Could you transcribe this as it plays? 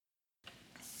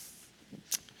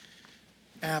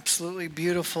Absolutely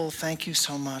beautiful. Thank you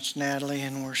so much, Natalie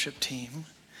and worship team.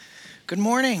 Good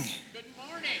morning. Good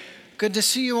morning. Good to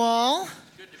see you all.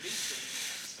 Good to be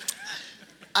here.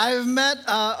 I've met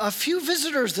a few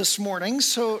visitors this morning,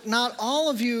 so not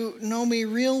all of you know me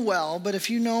real well, but if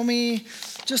you know me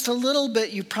just a little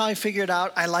bit, you probably figured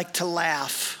out I like to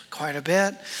laugh quite a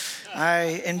bit.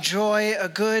 I enjoy a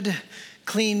good,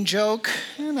 clean joke,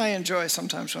 and I enjoy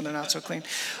sometimes when they're not so clean.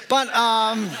 But,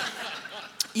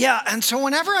 yeah, and so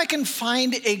whenever I can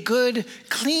find a good,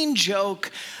 clean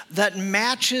joke that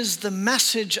matches the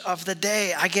message of the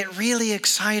day, I get really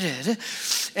excited.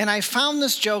 And I found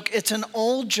this joke. It's an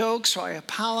old joke, so I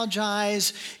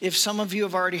apologize if some of you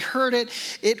have already heard it.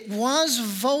 It was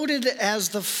voted as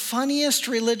the funniest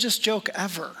religious joke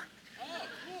ever.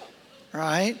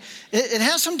 Right? It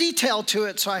has some detail to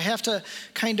it, so I have to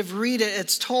kind of read it.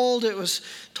 It was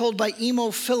told by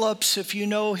Emo Phillips. If you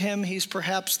know him, he's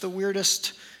perhaps the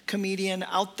weirdest comedian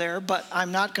out there, but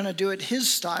I'm not going to do it his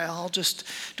style. I'll just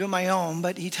do it my own.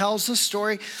 But he tells the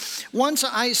story. Once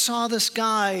I saw this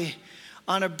guy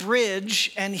on a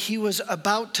bridge, and he was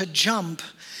about to jump,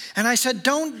 and I said,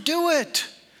 "Don't do it."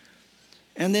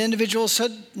 And the individual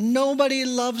said, "Nobody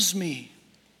loves me."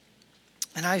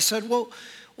 And I said, well,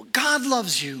 God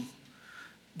loves you.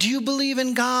 Do you believe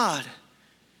in God?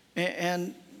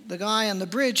 And the guy on the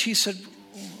bridge, he said,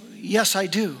 "Yes, I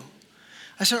do."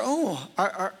 I said, "Oh,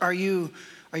 are you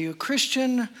a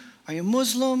Christian? Are you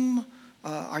Muslim?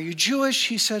 Are you Jewish?"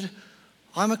 He said,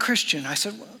 "I'm a Christian." I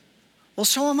said, "Well,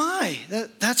 so am I.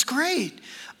 That's great.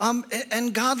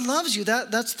 And God loves you.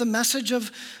 That's the message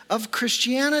of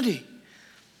Christianity."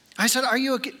 I said, "Are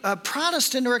you a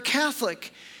Protestant or a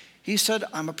Catholic?" He said,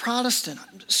 "I'm a Protestant."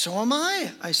 "So am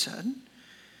I," I said.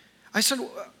 I said,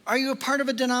 "Are you a part of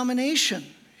a denomination?"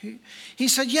 He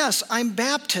said, "Yes, I'm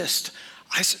Baptist."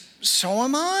 I said, "So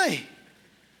am I."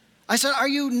 I said, "Are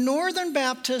you Northern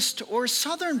Baptist or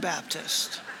Southern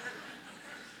Baptist?"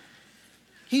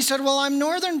 He said, "Well, I'm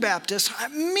Northern Baptist."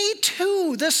 "Me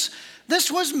too. This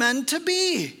was meant to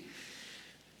be."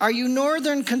 "Are you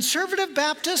Northern Conservative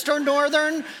Baptist or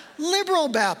Northern Liberal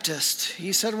Baptist?"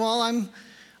 He said, "Well,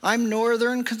 I'm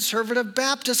Northern Conservative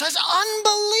Baptist." I said,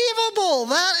 "Unbelievable.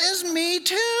 That is me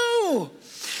too."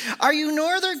 "Are you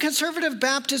Northern Conservative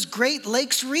Baptist Great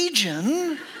Lakes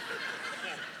Region?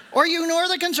 Or are you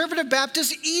Northern Conservative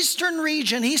Baptist Eastern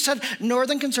Region?" He said,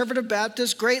 "Northern Conservative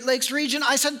Baptist Great Lakes Region."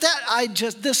 I said,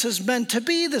 "This is meant to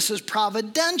be. This is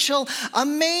providential.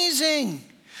 Amazing."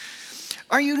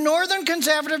 "Are you Northern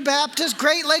Conservative Baptist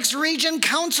Great Lakes Region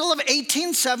Council of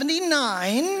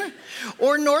 1879?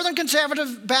 Or Northern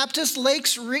Conservative Baptist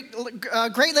Great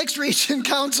Lakes Region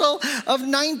Council of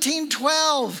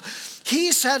 1912?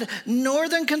 He said,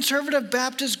 "Northern Conservative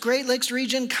Baptist Great Lakes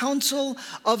Region Council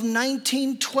of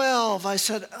 1912. I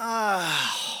said,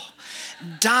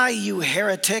 "Die, you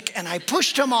heretic," and I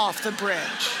pushed him off the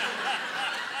bridge.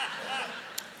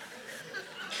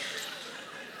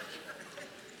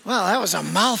 Well, that was a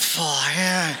mouthful.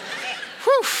 Yeah.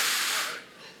 Whew.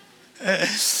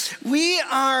 We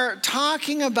are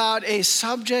talking about a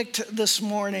subject this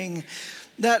morning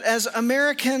that as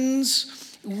Americans,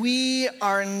 we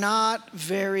are not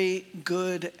very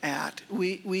good at.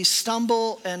 We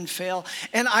stumble and fail.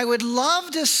 And I would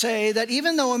love to say that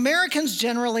even though Americans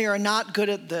generally are not good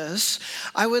at this,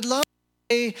 I would love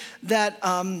to say that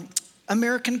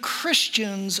American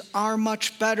Christians are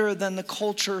much better than the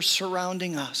culture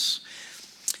surrounding us.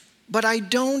 But I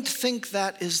don't think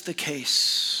that is the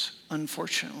case,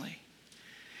 unfortunately.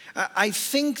 I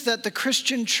think that the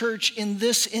Christian church in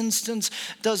this instance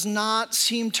does not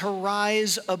seem to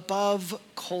rise above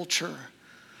culture,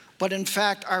 but in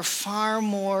fact are far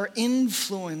more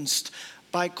influenced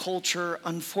by culture,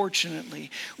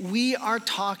 unfortunately. We are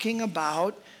talking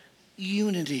about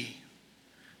unity.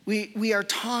 We are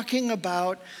talking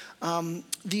about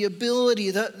the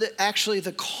ability, actually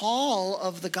the call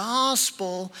of the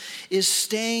gospel is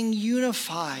staying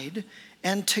unified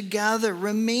and together,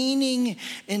 remaining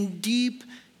in deep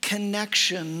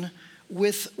connection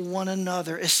with one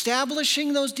another,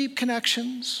 establishing those deep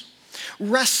connections,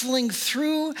 wrestling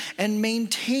through and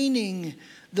maintaining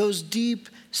those deep,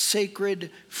 sacred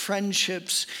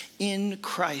friendships in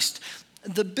Christ.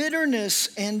 The bitterness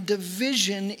and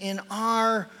division in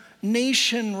our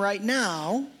nation right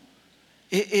now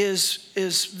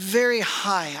is very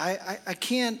high. I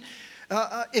can't,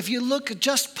 if you look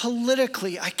just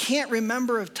politically, I can't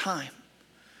remember a time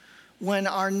when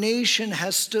our nation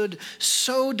has stood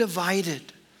so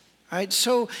divided, right?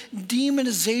 So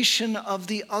demonization of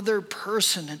the other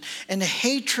person and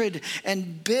hatred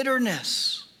and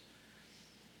bitterness.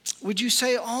 Would you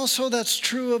say also that's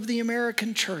true of the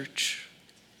American church?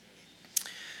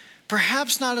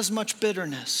 Perhaps not as much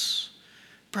bitterness.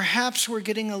 Perhaps we're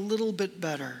getting a little bit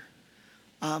better.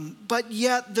 But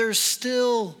yet there's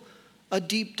still a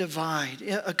deep divide.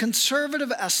 A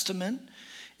conservative estimate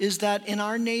is that in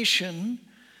our nation,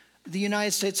 the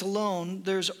United States alone,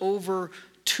 there's over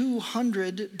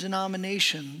 200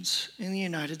 denominations in the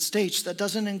United States. That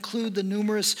doesn't include the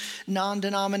numerous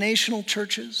non-denominational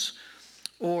churches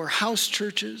or house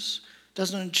churches.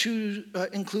 Doesn't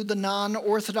include the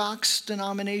non-Orthodox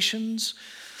denominations.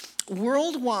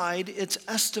 Worldwide, it's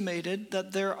estimated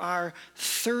that there are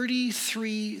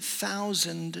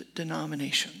 33,000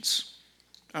 denominations.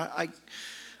 I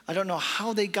don't know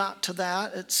how they got to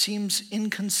that. It seems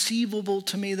inconceivable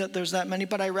to me that there's that many,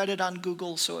 but I read it on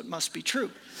Google, so it must be true.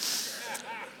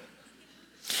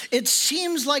 It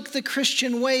seems like the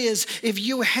Christian way is if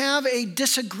you have a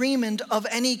disagreement of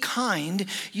any kind,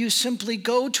 you simply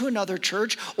go to another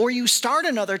church, or you start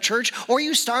another church, or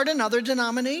you start another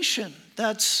denomination.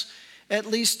 That's at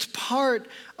least part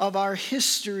of our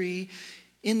history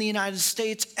in the United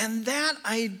States, and that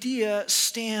idea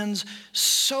stands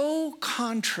so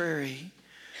contrary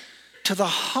to the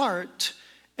heart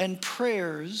and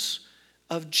prayers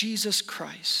of Jesus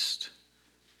Christ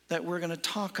that we're going to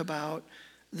talk about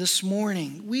this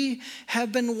morning. We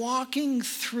have been walking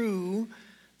through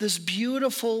this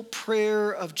beautiful prayer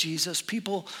of Jesus.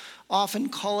 People often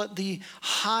call it the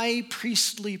high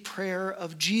priestly prayer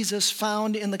of Jesus,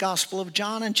 found in the Gospel of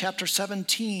John in chapter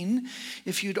 17.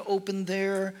 If you'd open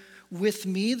there with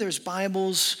me, there's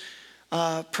Bibles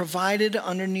provided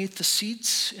underneath the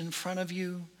seats in front of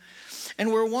you.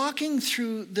 And we're walking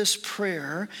through this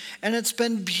prayer, and it's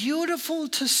been beautiful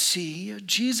to see.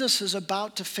 Jesus is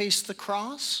about to face the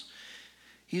cross.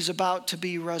 He's about to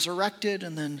be resurrected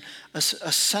and then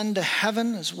ascend to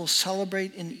heaven, as we'll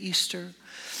celebrate in Easter.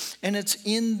 And it's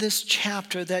in this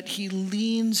chapter that he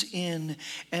leans in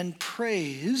and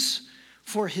prays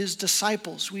for his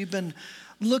disciples. We've been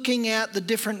looking at the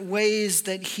different ways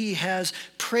that he has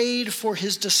prayed for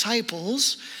his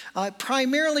disciples,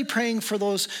 primarily praying for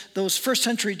those first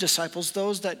century disciples,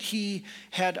 those that he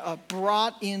had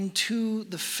brought into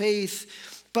the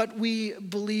faith. But we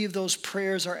believe those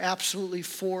prayers are absolutely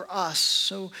for us.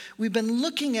 So we've been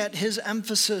looking at his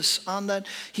emphasis on that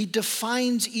he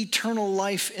defines eternal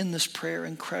life in this prayer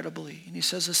incredibly. And he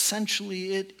says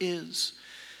essentially it is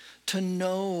to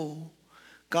know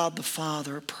God the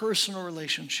Father, a personal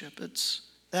relationship.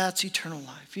 That's eternal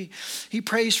life. He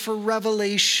prays for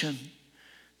revelation,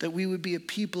 that we would be a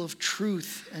people of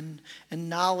truth and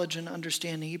knowledge and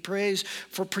understanding. He prays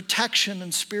for protection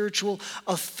and spiritual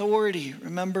authority.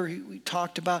 Remember, we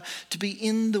talked about to be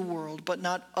in the world, but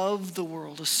not of the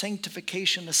world, a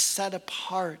sanctification, a set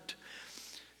apart,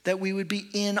 that we would be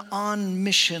on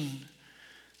mission,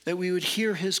 that we would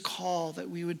hear his call, that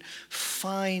we would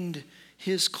find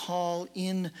his call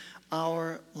in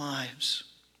our lives.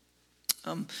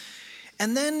 And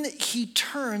then he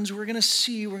turns, we're going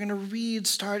to read,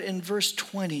 start in verse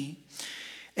 20.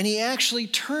 And he actually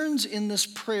turns in this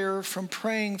prayer from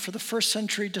praying for the first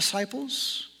century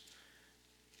disciples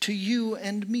to you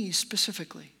and me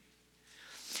specifically.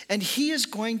 And he is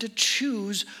going to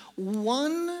choose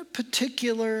one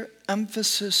particular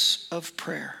emphasis of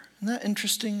prayer. Isn't that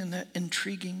interesting? Isn't that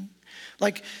intriguing?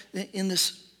 Like in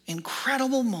this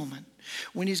incredible moment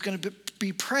when he's going to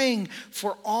be praying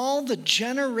for all the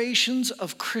generations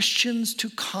of Christians to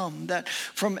come, that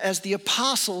from as the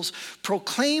apostles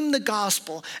proclaim the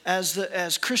gospel,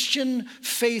 as Christian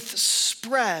faith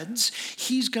spreads,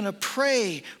 he's going to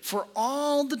pray for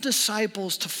all the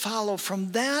disciples to follow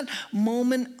from that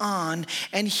moment on,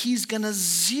 and he's going to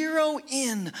zero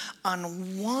in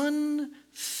on one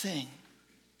thing.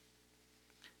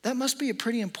 That must be a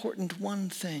pretty important one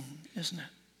thing, isn't it?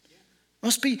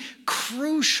 Must be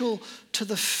crucial to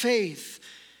the faith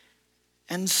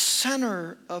and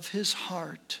center of his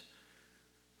heart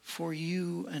for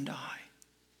you and I.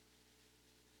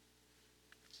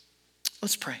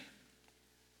 Let's pray.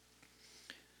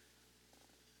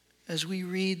 As we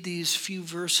read these few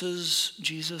verses,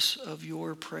 Jesus, of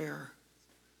your prayer,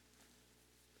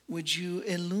 would you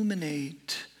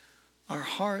illuminate our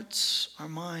hearts, our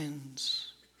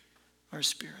minds, our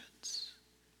spirits?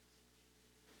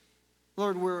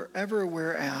 Lord, wherever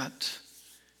we're at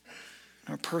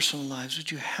in our personal lives, would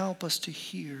you help us to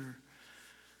hear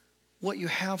what you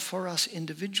have for us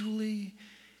individually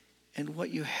and what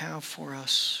you have for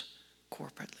us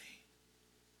corporately?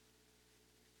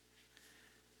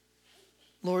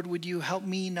 Lord, would you help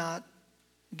me not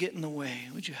get in the way?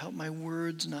 Would you help my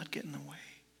words not get in the way?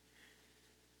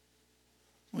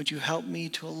 Would you help me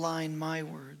to align my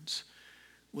words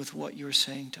with what you're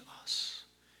saying to us?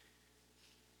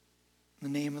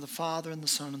 In the name of the Father, and the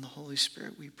Son, and the Holy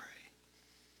Spirit, we pray.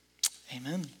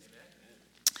 Amen.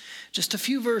 Just a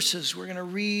few verses. We're going to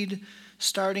read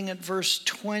starting at verse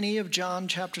 20 of John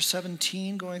chapter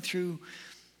 17, going through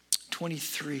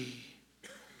 23.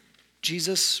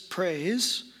 Jesus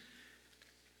prays,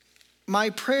 "My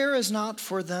prayer is not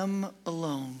for them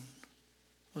alone,"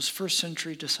 those first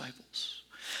century disciples.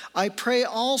 "I pray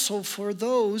also for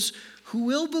those who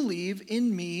will believe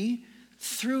in me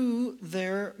through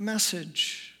their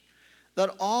message,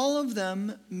 that all of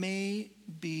them may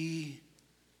be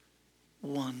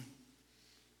one.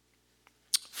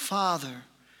 Father,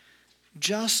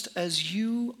 just as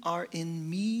you are in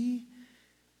me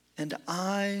and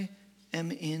I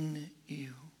am in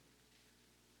you,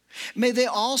 may they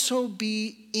also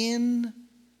be in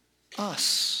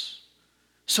us,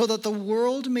 so that the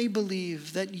world may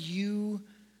believe that you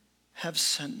have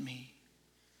sent me.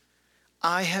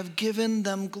 I have given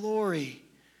them glory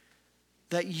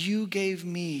that you gave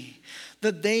me,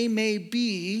 that they may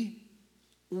be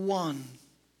one,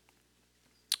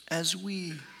 as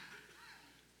we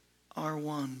are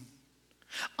one.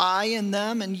 I in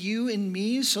them and you in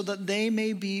me, so that they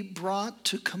may be brought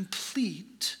to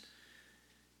complete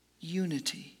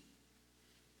unity.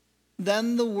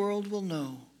 Then the world will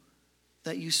know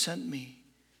that you sent me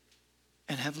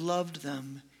and have loved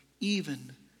them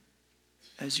even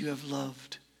as you have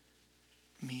loved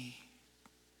me."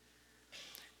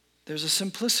 There's a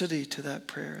simplicity to that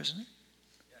prayer, isn't it?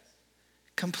 Yes.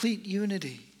 Complete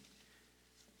unity,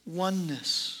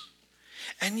 oneness.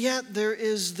 And yet there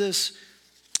is this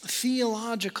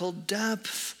theological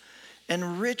depth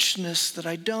and richness that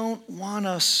I don't want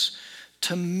us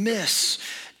to miss.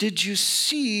 Did you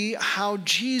see how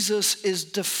Jesus is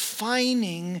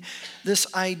defining this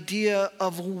idea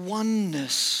of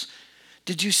oneness?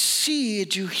 Did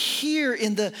you hear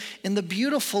in the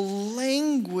beautiful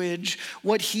language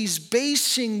what he's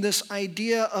basing this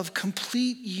idea of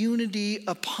complete unity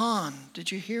upon?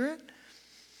 Did you hear it?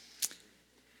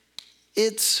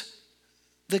 It's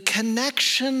the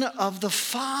connection of the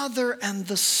Father and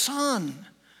the Son.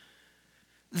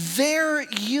 Their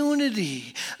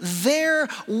unity, their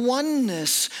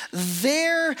oneness,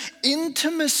 their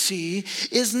intimacy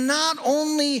is not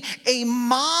only a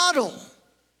model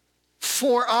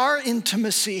for our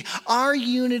intimacy, our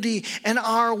unity, and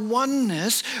our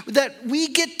oneness, that we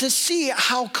get to see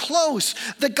how close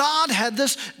the Godhead,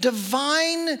 this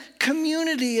divine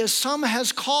community, as some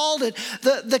has called it,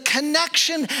 the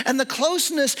connection and the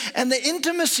closeness and the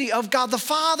intimacy of God the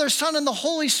Father, Son, and the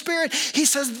Holy Spirit. He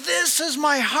says, "This is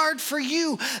my heart for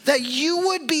you, that you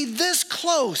would be this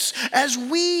close as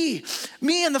me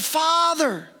and the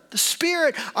Father, the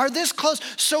Spirit, are this close,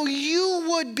 so you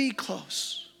would be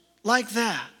close." Like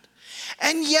that.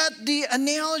 And yet the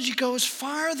analogy goes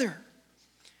farther.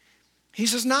 He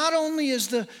says not only is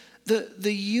the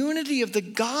unity of the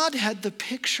Godhead the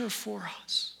picture for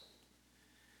us,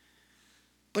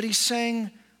 but he's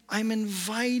saying, I'm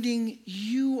inviting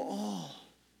you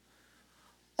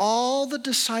all the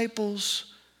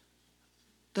disciples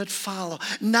that follow,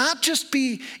 not just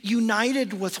be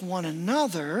united with one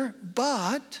another,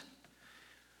 but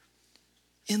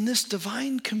in this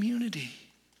divine community,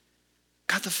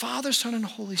 God the Father, Son, and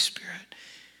Holy Spirit,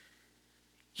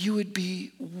 you would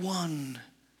be one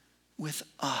with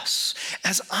us.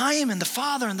 As I am in the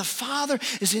Father, and the Father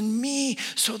is in me,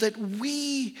 so that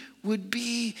we would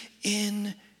be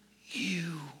in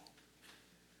you.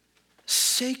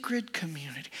 Sacred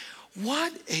community.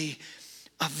 What a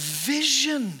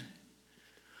vision.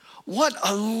 What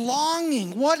a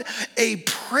longing, what a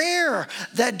prayer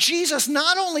that Jesus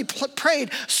not only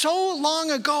prayed so long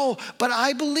ago, but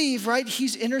I believe, right,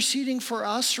 he's interceding for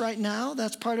us right now.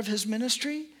 That's part of his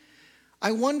ministry.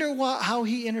 I wonder how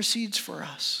he intercedes for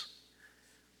us.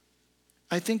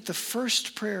 I think the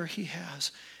first prayer he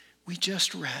has, we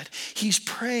just read. He's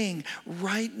praying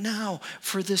right now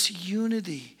for this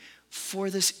unity, for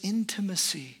this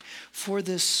intimacy, for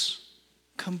this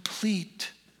complete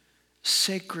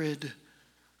sacred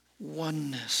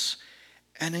oneness.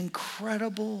 An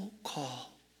incredible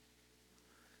call.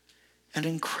 An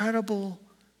incredible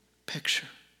picture.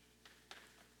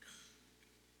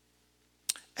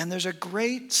 And there's a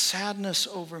great sadness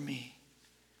over me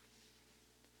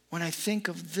when I think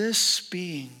of this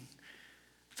being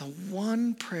the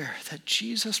one prayer that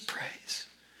Jesus prays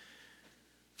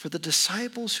for the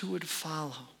disciples who would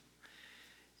follow.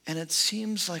 And it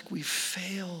seems like we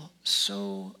fail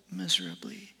so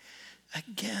miserably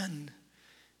again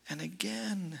and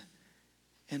again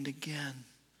and again.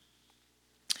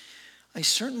 I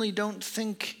certainly don't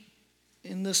think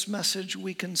in this message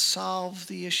we can solve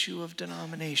the issue of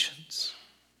denominations.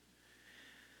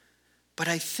 But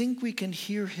I think we can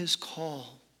hear his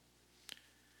call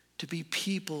to be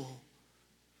people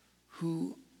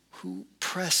who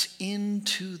press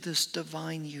into this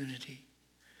divine unity.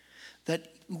 That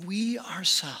we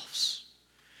ourselves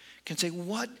can say,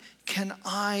 what can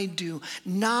I do?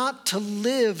 Not to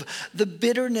live the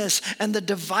bitterness and the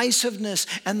divisiveness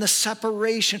and the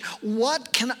separation.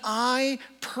 What can I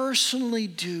personally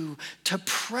do to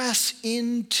press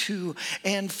into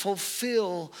and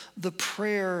fulfill the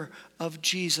prayer of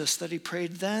Jesus that he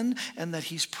prayed then and that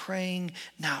he's praying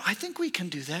now? I think we can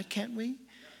do that, can't we?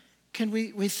 Can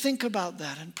we think about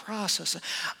that and process it?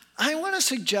 I want to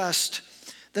suggest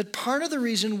that part of the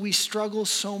reason we struggle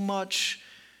so much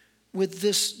with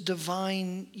this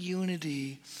divine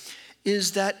unity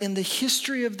is that in the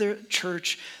history of the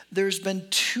church, there's been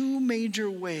two major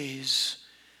ways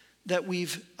that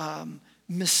we've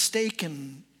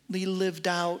mistakenly lived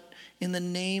out in the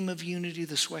name of unity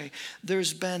this way.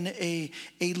 There's been a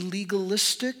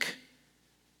legalistic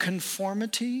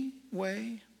conformity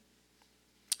way,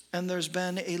 and there's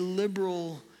been a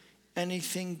liberal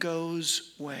anything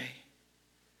goes way.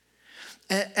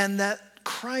 And that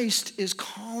Christ is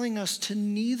calling us to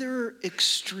neither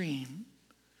extreme,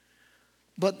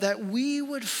 but that we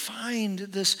would find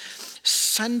this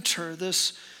center,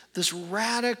 this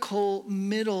radical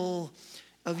middle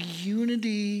of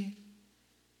unity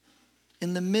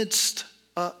in the midst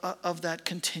of that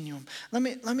continuum. Let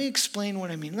me explain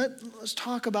what I mean. Let's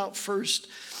talk about first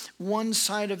one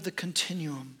side of the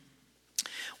continuum.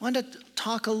 I want to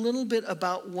talk a little bit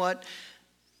about what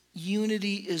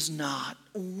unity is not.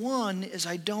 One is,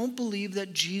 I don't believe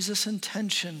that Jesus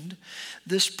intentioned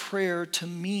this prayer to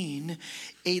mean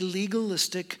a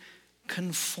legalistic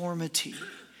conformity.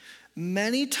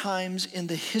 Many times in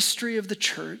the history of the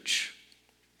church,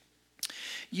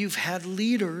 you've had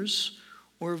leaders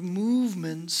or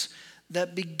movements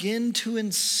that begin to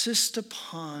insist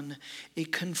upon a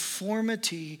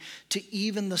conformity to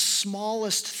even the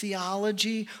smallest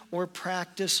theology or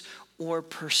practice or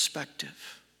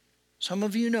perspective. Some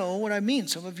of you know what I mean.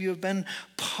 Some of you have been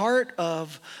part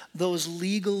of those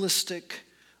legalistic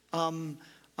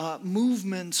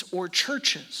movements or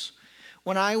churches.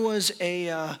 When I was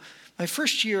my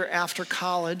first year after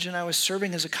college, and I was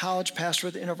serving as a college pastor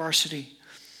at the InterVarsity,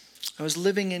 I was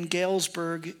living in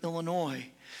Galesburg, Illinois.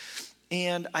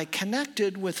 And I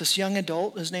connected with this young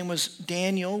adult. His name was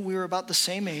Daniel. We were about the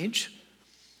same age.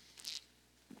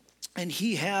 And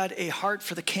he had a heart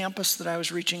for the campus that I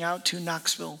was reaching out to,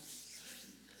 Knoxville.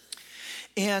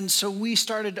 And so we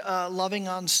started loving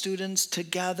on students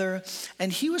together.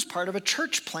 And he was part of a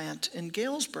church plant in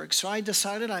Galesburg. So I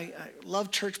decided I love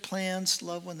church plants,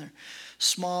 love when they're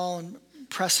small and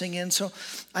pressing in. So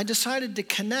I decided to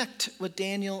connect with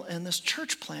Daniel and this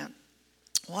church plant.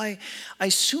 Well, I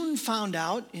soon found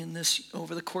out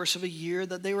over the course of a year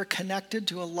that they were connected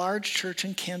to a large church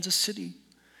in Kansas City.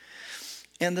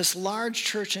 And this large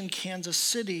church in Kansas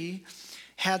City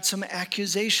had some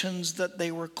accusations that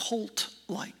they were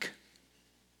cult-like.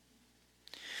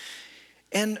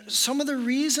 And some of the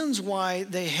reasons why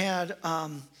they had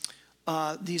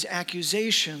these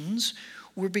accusations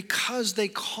were because they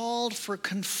called for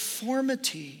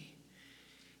conformity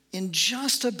in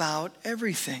just about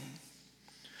everything.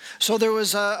 So there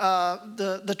was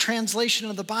the translation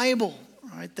of the Bible,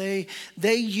 right?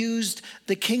 They used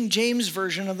the King James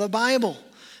Version of the Bible.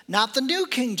 Not the New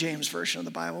King James Version of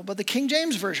the Bible, but the King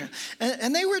James Version.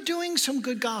 And they were doing some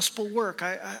good gospel work.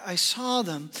 I saw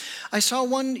them. I saw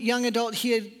one young adult,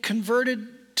 he had converted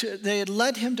they had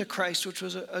led him to Christ, which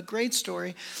was a great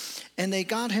story. And they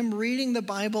got him reading the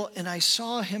Bible, and I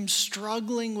saw him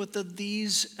struggling with the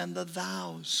these and the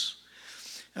thous.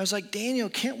 I was like, Daniel,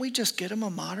 can't we just get him a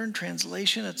modern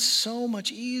translation? It's so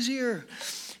much easier.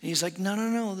 And he's like,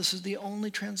 no, this is the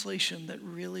only translation that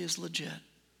really is legit.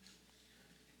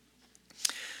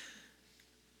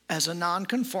 As a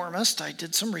nonconformist, I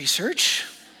did some research.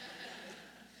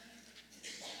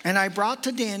 And I brought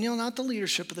to Daniel, not the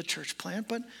leadership of the church plant,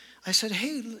 but I said,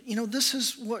 hey, this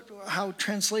is how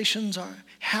translations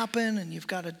happen, and you've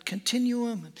got a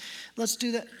continuum, and let's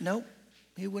do that. Nope,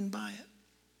 he wouldn't buy it.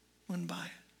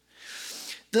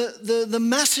 The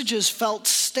messages felt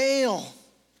stale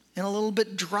and a little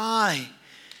bit dry.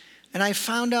 And I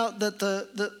found out that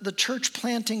the church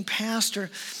planting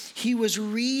pastor, he was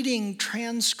reading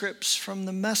transcripts from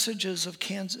the messages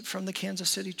from the Kansas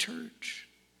City church.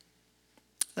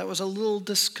 That was a little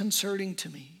disconcerting to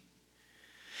me.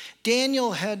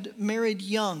 Daniel had married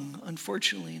young,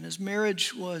 unfortunately, and his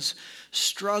marriage was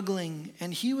struggling,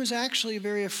 and he was actually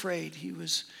very afraid.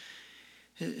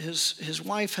 His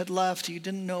wife had left. He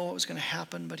didn't know what was going to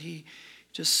happen, but he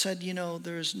just said,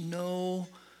 there's no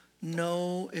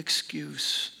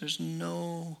excuse. There's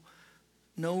no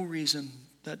reason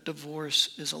that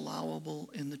divorce is allowable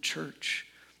in the church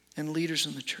and leaders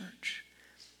in the church.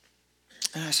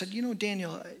 And I said,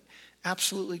 Daniel,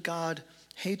 absolutely God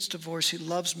hates divorce. He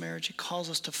loves marriage. He calls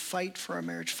us to fight for our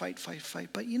marriage, fight.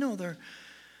 But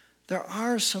there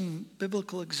are some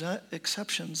biblical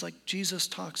exceptions, like Jesus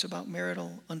talks about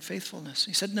marital unfaithfulness.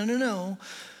 He said, no.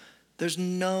 There's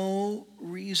no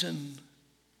reason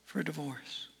for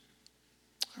divorce.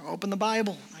 I open the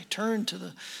Bible. I turn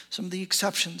to some of the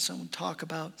exceptions. Someone talk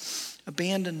about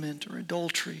abandonment or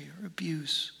adultery or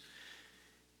abuse.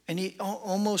 And he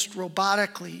almost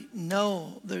robotically,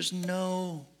 there's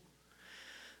no.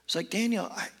 It's like, Daniel,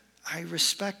 I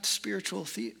respect spiritual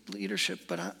leadership,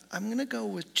 but I'm going to go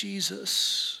with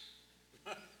Jesus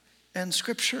and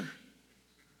Scripture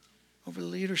over the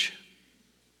leadership.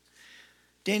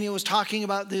 Daniel was talking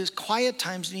about these quiet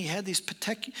times, and he had these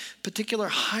particular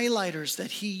highlighters that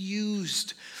he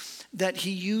used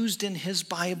in his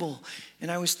Bible. And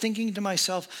I was thinking to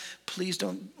myself, please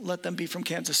don't let them be from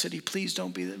Kansas City. Please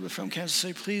don't be from Kansas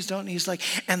City. Please don't. And he's like,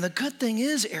 and the good thing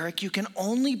is, Eric, you can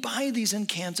only buy these in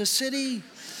Kansas City.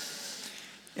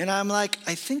 And I'm like,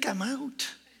 I think I'm out.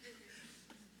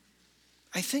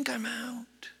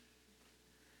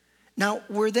 Now,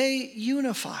 were they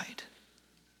unified?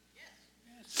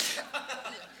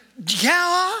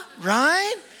 Yeah,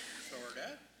 right?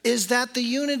 Is that the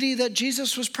unity that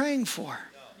Jesus was praying for? No.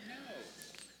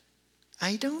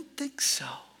 I don't think so.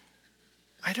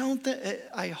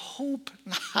 I hope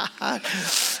not,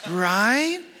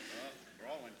 right?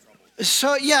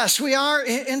 So yes, we are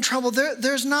in trouble.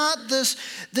 There's not this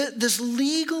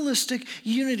legalistic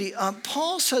unity.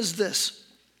 Paul says this.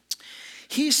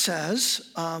 He says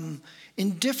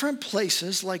in different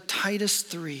places, like Titus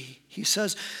 3, he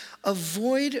says,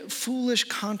 avoid foolish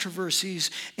controversies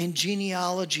and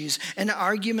genealogies and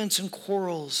arguments and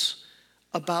quarrels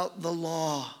about the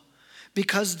law,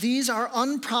 because these are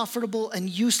unprofitable and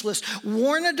useless.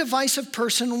 Warn a divisive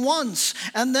person once,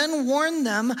 and then warn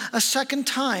them a second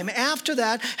time. After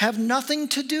that, have nothing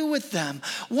to do with them.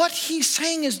 What he's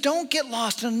saying is, don't get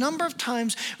lost. And a number of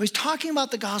times when he's talking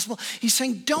about the gospel, he's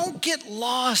saying, don't get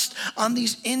lost on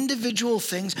these individual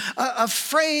things. A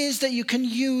phrase that you can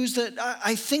use that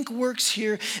I think works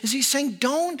here is he's saying,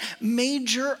 don't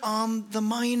major on the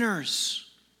minors.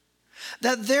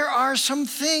 That there are some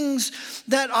things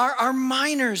that are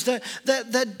minors, that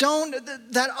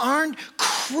aren't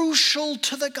crucial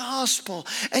to the gospel.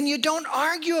 And you don't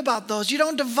argue about those. You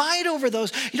don't divide over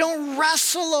those. You don't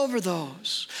wrestle over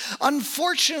those.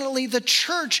 Unfortunately, the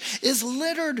church is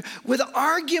littered with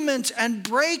arguments and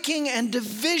breaking and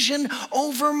division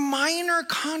over minor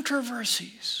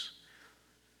controversies.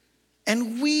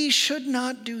 And we should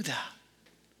not do that.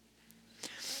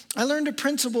 I learned a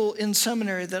principle in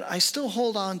seminary that I still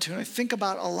hold on to and I think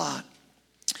about a lot.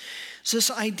 It's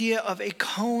this idea of a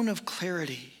cone of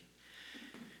clarity.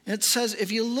 It says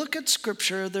if you look at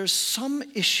Scripture, there's some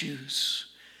issues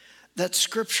that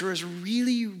Scripture is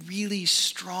really, really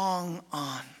strong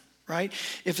on, right?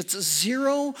 If it's a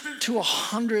 0 to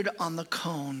 100 on the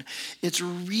cone, it's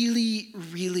really,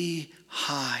 really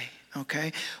high,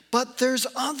 okay? But there's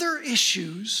other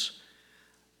issues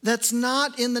that's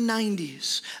not in the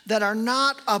 90s, that are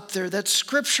not up there, that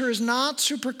Scripture is not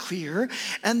super clear,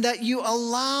 and that you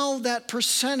allow that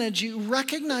percentage, you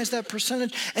recognize that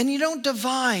percentage, and you don't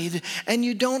divide, and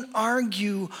you don't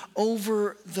argue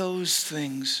over those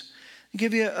things. I'll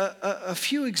give you a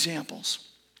few examples.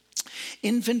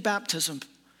 Infant baptism.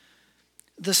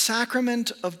 The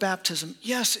sacrament of baptism,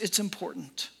 yes, it's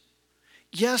important.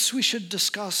 Yes, we should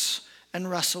discuss and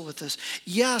wrestle with this.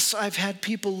 Yes, I've had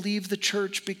people leave the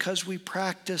church because we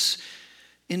practice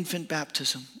infant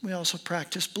baptism. We also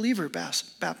practice believer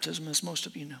baptism, as most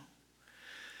of you know.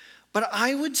 But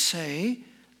I would say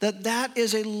that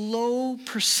is a low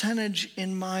percentage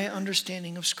in my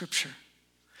understanding of Scripture.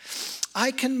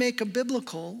 I can make a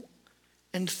biblical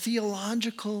and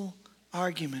theological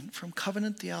argument from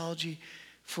covenant theology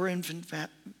for infant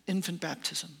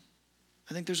baptism.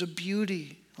 I think there's a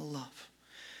beauty, a love.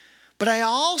 But I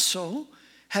also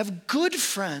have good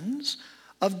friends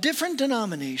of different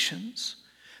denominations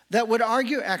that would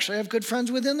argue, actually I have good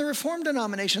friends within the Reformed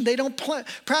denomination. They don't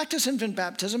practice infant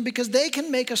baptism because they can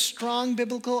make a strong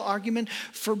biblical argument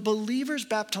for believers'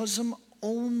 baptism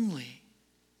only,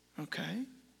 okay?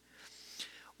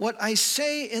 What I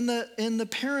say in the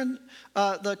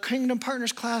Kingdom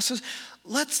Partners classes,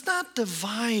 let's not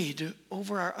divide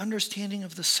over our understanding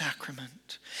of the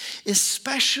sacrament,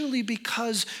 especially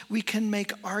because we can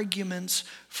make arguments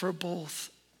for both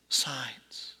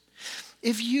sides.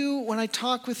 When I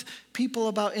talk with people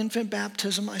about infant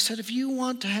baptism, I said, if you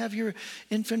want to have your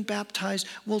infant baptized,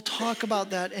 we'll talk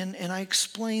about that, and I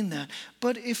explain that.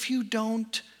 But if you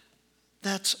don't,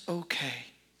 that's okay.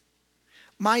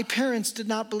 My parents did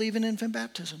not believe in infant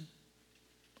baptism.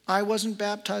 I wasn't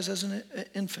baptized as an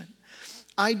infant.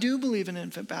 I do believe in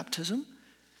infant baptism,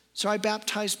 so I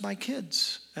baptized my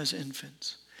kids as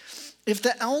infants. If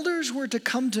the elders were to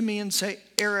come to me and say,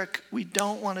 Eric, we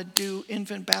don't want to do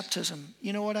infant baptism,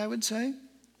 you know what I would say?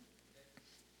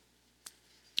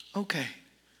 Okay.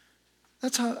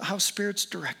 That's how Spirit's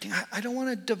directing. I don't want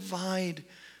to divide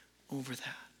over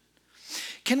that.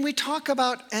 Can we talk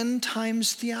about end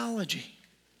times theology?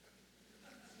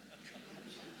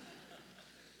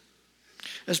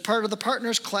 As part of the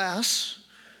partners class,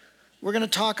 we're going to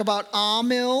talk about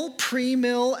amill,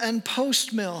 pre-mill, and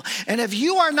post-mill. And if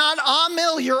you are not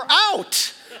amill, you're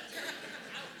out.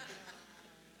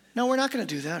 No, we're not going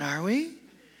to do that, are we?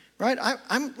 Right?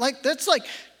 I'm like, that's like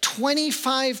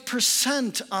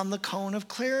 25% on the cone of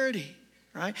clarity.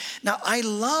 Right? Now, I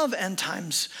love end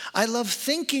times. I love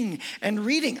thinking and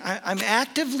reading. I'm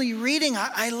actively reading.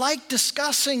 I like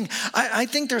discussing. I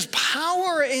think there's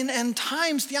power in end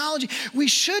times theology. We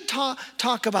should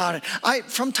talk about it.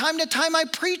 From time to time, I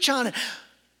preach on it.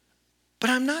 But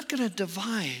I'm not going to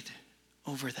divide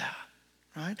over that.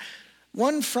 Right?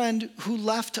 One friend who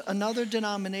left another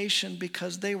denomination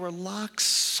because they were lock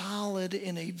solid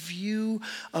in a view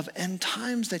of end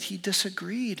times that he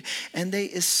disagreed, and they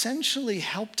essentially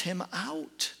helped him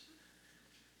out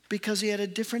because he had a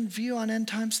different view on end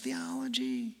times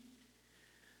theology.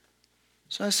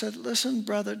 So I said, listen,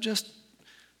 brother,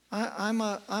 I'm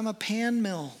a pan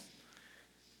mill.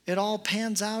 It all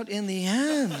pans out in the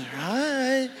end,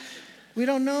 right? We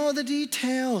don't know the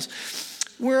details.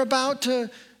 We're about to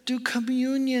do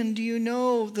communion. Do you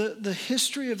know the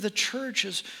history of the church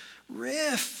is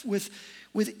riff with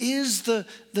is the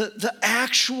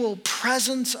actual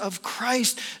presence of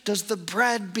Christ? Does the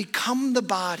bread become the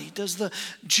body? Does the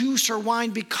juice or wine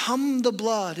become the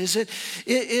blood? Is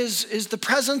the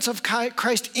presence of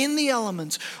Christ in the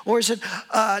elements, or is it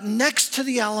next to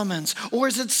the elements, or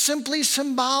is it simply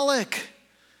symbolic?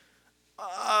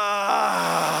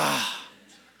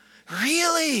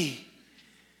 Really?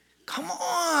 Come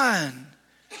on.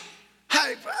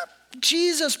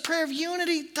 Jesus, prayer of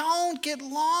unity, don't get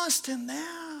lost in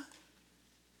that.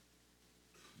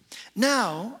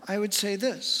 Now, I would say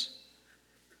this.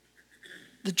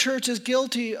 The church is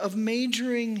guilty of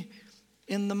majoring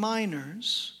in the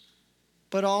minors,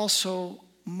 but also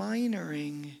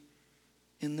minoring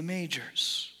in the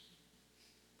majors.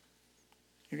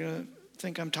 You're going to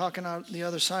think I'm talking out the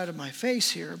other side of my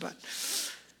face here, but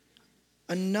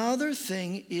another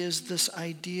thing is this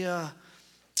idea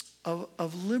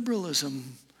of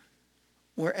liberalism,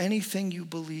 where anything you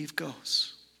believe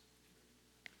goes.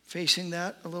 Facing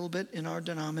that a little bit in our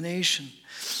denomination.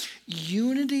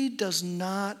 Unity does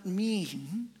not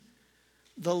mean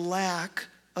the lack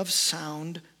of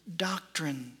sound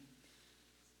doctrine.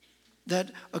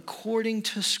 That according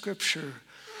to Scripture,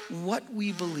 what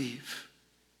we believe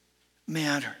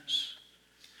matters.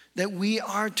 That we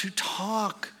are to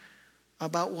talk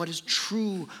about what is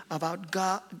true about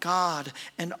God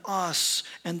and us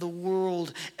and the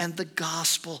world and the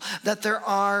gospel. That there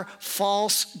are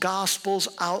false gospels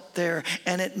out there,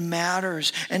 and it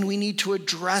matters, and we need to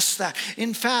address that.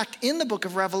 In fact, in the book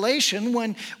of Revelation,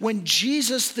 when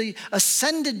Jesus, the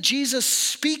ascended Jesus,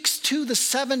 speaks to the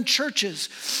seven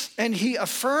churches, and he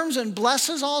affirms and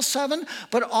blesses all seven,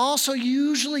 but also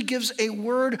usually gives a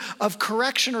word of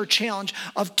correction or challenge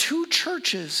of two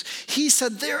churches. He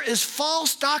said, there is false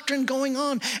doctrine going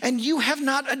on, and you have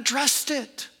not addressed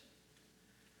it.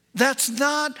 That's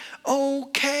not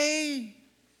okay.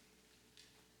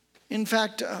 In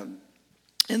fact,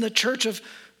 in the church of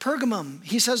Pergamum,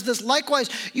 he says this, likewise,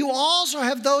 you also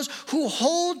have those who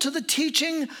hold to the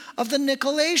teaching of the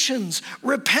Nicolaitans.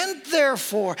 Repent,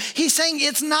 therefore. He's saying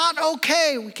it's not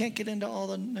okay. We can't get into all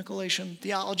the Nicolaitan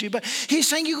theology, but he's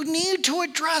saying you need to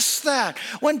address that.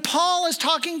 When Paul is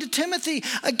talking to Timothy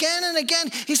again and again,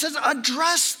 he says,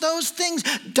 address those things.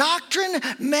 Doctrine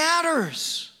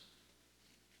matters.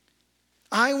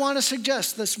 I want to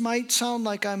suggest, this might sound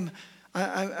like I'm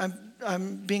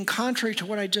being contrary to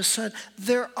what I just said.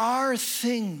 There are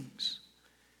things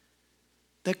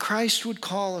that Christ would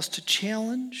call us to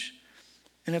challenge,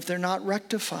 and if they're not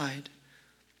rectified,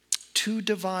 to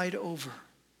divide over.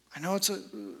 I know it's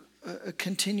a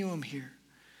continuum here.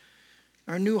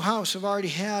 Our new house, I've already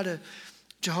had a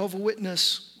Jehovah's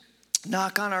Witness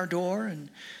knock on our door and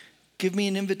give me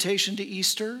an invitation to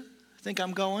Easter. I think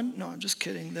I'm going. No, I'm just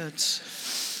kidding.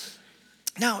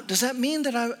 Now, does that mean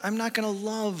that I'm not going to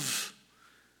love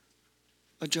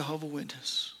a Jehovah's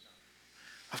Witness?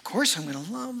 Of course I'm going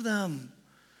to love them.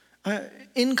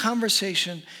 In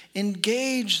conversation,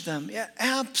 engage them. Yeah,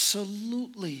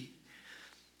 absolutely.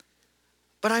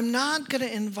 But I'm not going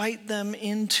to invite them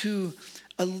into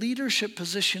a leadership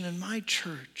position in my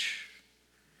church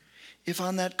if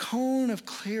on that cone of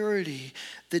clarity,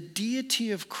 the deity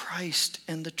of Christ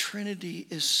and the Trinity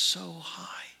is so high.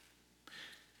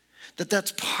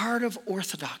 That's part of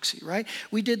orthodoxy, right?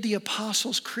 We did the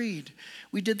Apostles' Creed.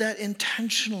 We did that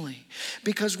intentionally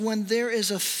because when there is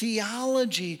a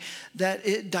theology that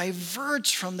it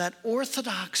diverts from that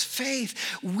orthodox faith,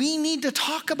 we need to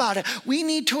talk about it. We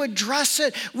need to address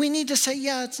it. We need to say,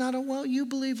 yeah, it's not well, you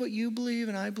believe what you believe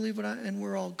and I believe and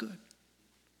we're all good.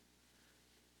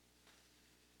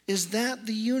 Is that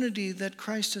the unity that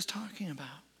Christ is talking about?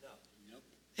 No.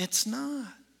 It's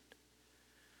not.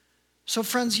 So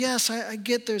friends, yes, I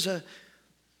get there's a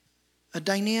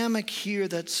dynamic here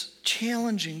that's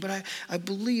challenging, but I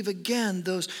believe, again,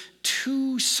 those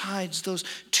two sides, those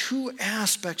two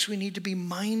aspects we need to be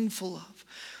mindful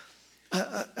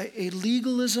of. A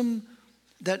legalism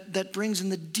that brings in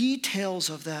the details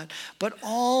of that, but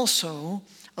also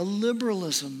a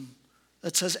liberalism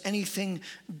that says anything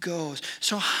goes.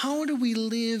 So how do we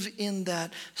live in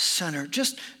that center?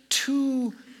 Just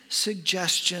two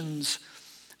suggestions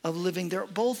of living. They're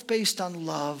both based on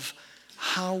love,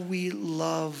 how we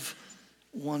love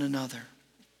one another.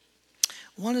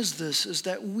 One is this, is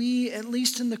that we, at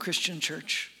least in the Christian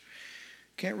church,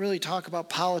 can't really talk about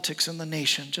politics in the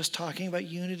nation, just talking about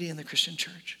unity in the Christian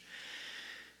church.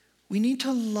 We need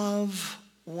to love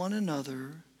one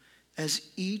another as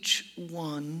each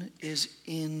one is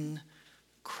in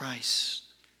Christ.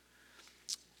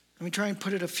 Let me try and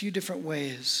put it a few different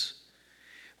ways.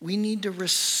 We need to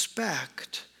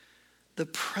respect the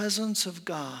presence of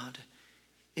God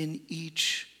in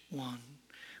each one.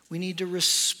 We need to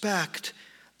respect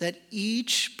that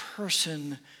each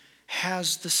person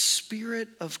has the Spirit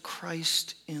of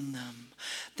Christ in them.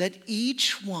 That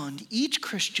each one, each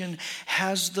Christian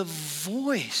has the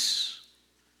voice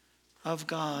of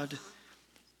God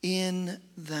in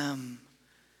them.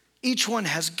 Each one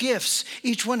has gifts.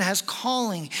 Each one has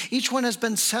calling. Each one has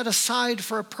been set aside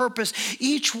for a purpose.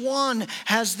 Each one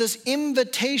has this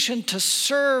invitation to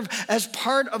serve as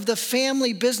part of the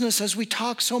family business as we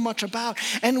talk so much about.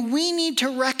 And we need to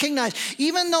recognize,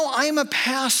 even though I'm a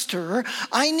pastor,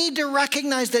 I need to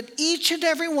recognize that each and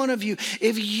every one of you,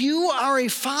 if you are a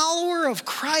follower of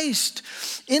Christ,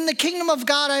 in the kingdom of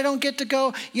God, I don't get to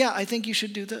go, yeah, I think you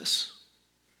should do this.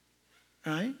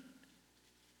 Right?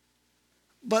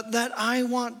 But that I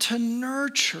want to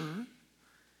nurture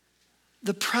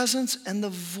the presence and the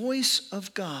voice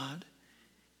of God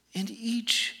in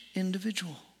each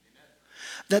individual.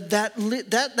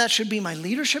 That should be my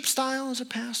leadership style as a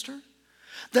pastor.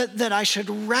 That I should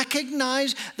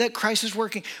recognize that Christ is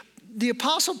working. The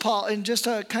Apostle Paul, in just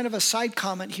a kind of a side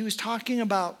comment, he was talking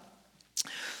about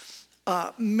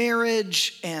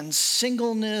marriage and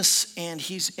singleness, and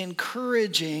he's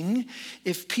encouraging,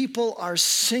 if people are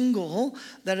single,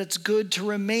 that it's good to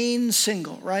remain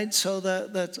single, right? So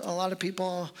that a lot of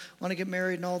people want to get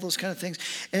married and all those kind of things.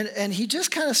 And he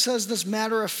just kind of says this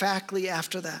matter-of-factly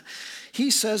after that.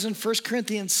 He says in 1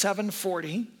 Corinthians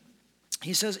 7:40,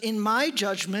 he says, in my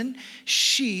judgment,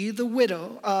 she, the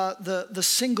widow, the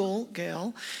single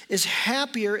gal, is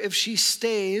happier if she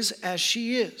stays as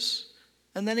she is.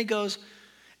 And then he goes,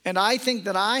 and I think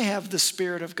that I have the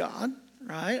Spirit of God,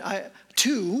 right? I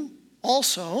too,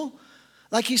 also,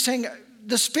 like he's saying,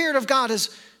 the Spirit of God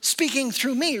is speaking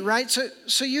through me, right?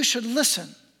 So you should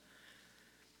listen.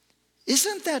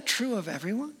 Isn't that true of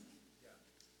everyone?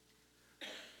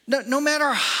 No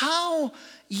matter how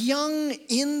young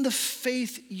in the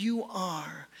faith you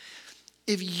are,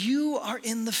 if you are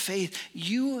in the faith,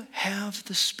 you have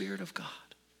the Spirit of God.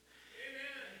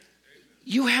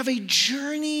 You have a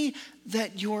journey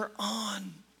that you're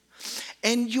on.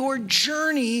 And your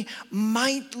journey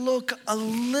might look a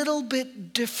little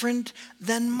bit different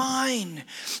than mine.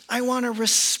 I want to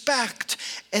respect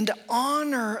and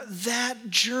honor that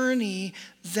journey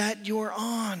that you're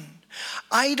on.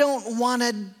 I don't want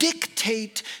to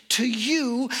dictate to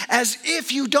you as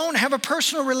if you don't have a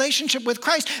personal relationship with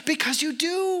Christ, because you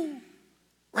do,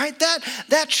 right?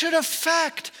 That should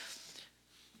affect.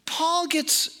 Paul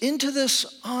gets into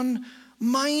this on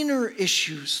minor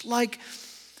issues, like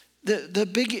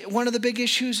one of the big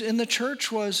issues in the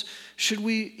church was, should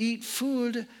we eat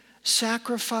food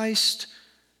sacrificed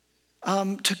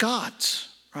to gods,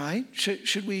 right?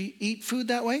 Should we eat food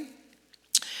that way?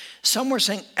 Some were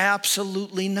saying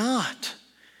absolutely not.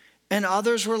 And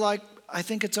others were like, I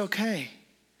think it's okay.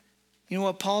 You know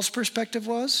what Paul's perspective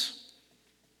was?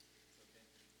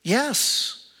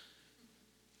 Yes.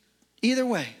 Either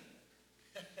way.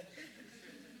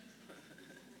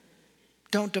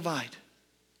 Don't divide.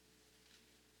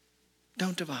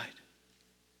 Don't divide.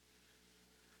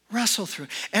 Wrestle through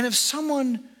it. And if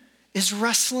someone is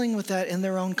wrestling with that in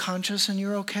their own conscience and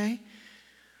you're okay,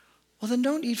 well, then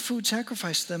don't eat food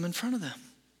sacrificed to them in front of them.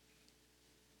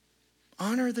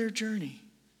 Honor their journey.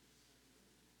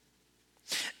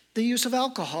 The use of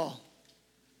alcohol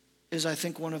is, I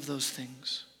think, one of those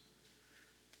things.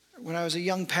 When I was a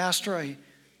young pastor,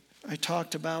 I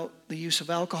talked about the use of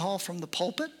alcohol from the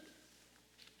pulpit,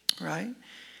 right?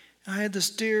 I had this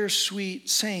dear, sweet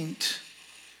saint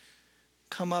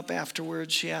come up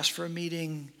afterwards. She asked for a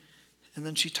meeting, and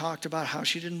then she talked about how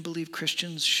she didn't believe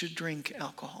Christians should drink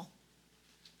alcohol.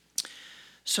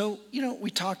 So, we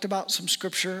talked about some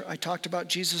scripture. I talked about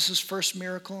Jesus' first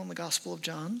miracle in the Gospel of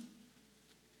John.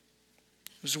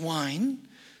 It was wine,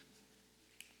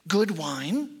 good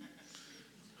wine.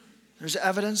 There's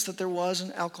evidence that there was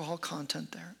an alcohol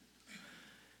content there.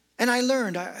 And I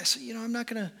learned, I said, I'm not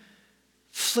going to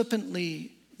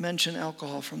flippantly mention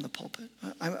alcohol from the pulpit.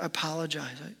 I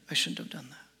apologize. I shouldn't have done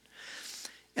that.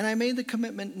 And I made the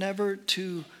commitment never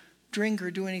to drink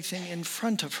or do anything in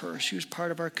front of her. She was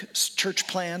part of our church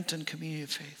plant and community of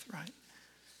faith, right?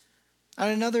 I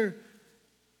had another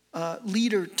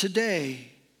leader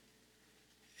today,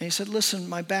 and he said, listen,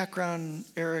 my background,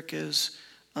 Eric, is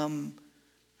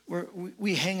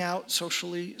we hang out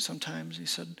socially sometimes. He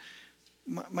said,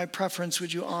 my preference,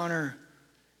 would you honor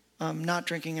not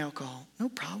drinking alcohol? No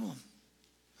problem.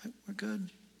 We're good.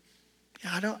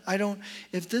 Yeah, I don't,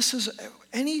 if this is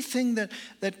anything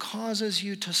that causes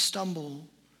you to stumble,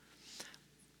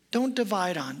 don't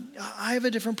divide on. I have a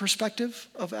different perspective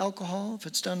of alcohol. If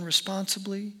it's done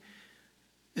responsibly,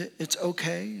 it's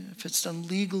okay. If it's done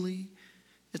legally,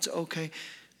 it's okay.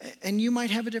 And you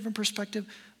might have a different perspective,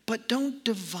 but don't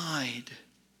divide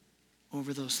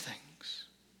over those things.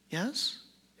 Yes?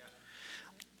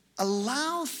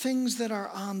 Allow things that are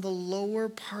on the lower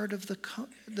part of the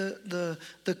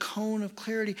cone of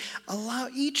clarity. Allow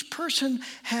each person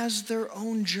has their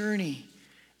own journey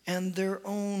and their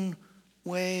own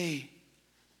way.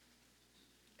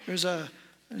 There's a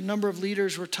number of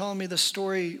leaders were telling me the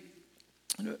story.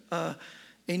 A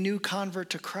new convert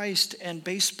to Christ, and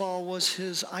baseball was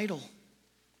his idol.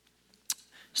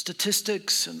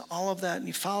 Statistics and all of that, and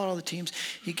he followed all the teams.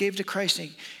 He gave to Christ, and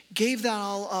he gave that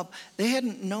all up. They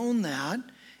hadn't known that,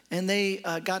 and they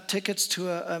got tickets to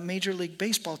a Major League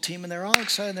Baseball team, and they're all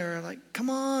excited. They're like, come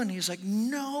on. He's like,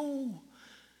 no,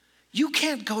 you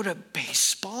can't go to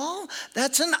baseball.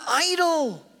 That's an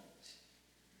idol.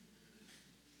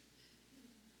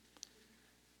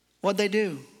 What'd they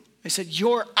do? They said,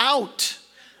 you're out.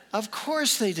 Of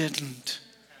course they didn't.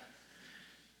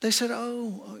 They said,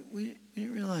 we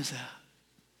didn't realize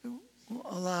that. We'll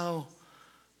allow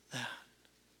that.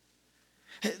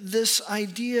 This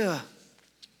idea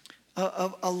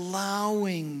of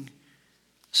allowing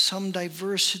some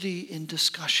diversity in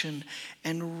discussion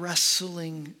and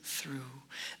wrestling through,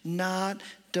 not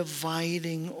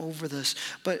dividing over this,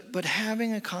 but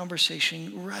having a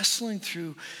conversation, wrestling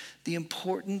through the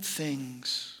important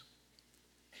things.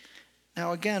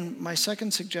 Now, again, my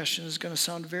second suggestion is going to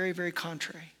sound very, very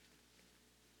contrary.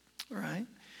 All right?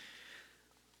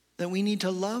 That we need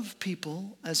to love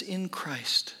people as in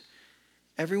Christ.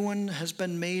 Everyone has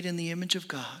been made in the image of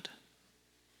God.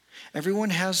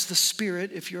 Everyone has the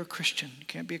Spirit if you're a Christian. You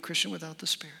can't be a Christian without the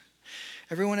Spirit.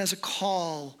 Everyone has a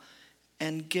call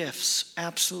and gifts.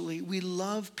 Absolutely. We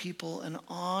love people and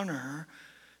honor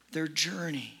their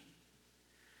journey.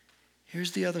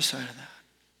 Here's the other side of that.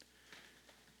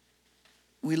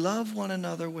 We love one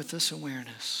another with this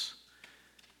awareness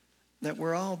that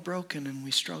we're all broken and we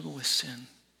struggle with sin.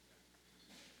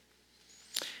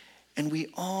 And we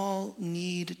all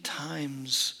need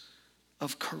times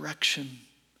of correction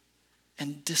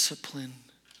and discipline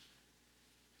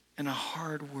and a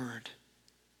hard word.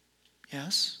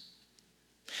 Yes?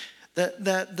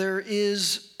 That there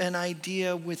is an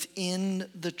idea within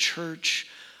the church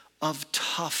of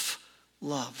tough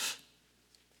love.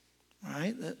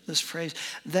 Right? This phrase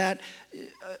that,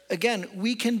 again,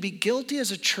 we can be guilty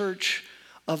as a church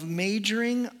of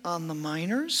majoring on the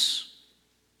minors,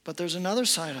 but there's another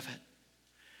side of it.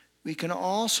 We can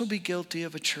also be guilty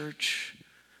of a church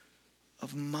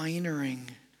of minoring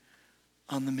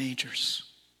on the majors.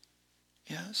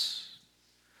 Yes?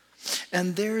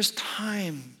 And there's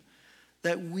time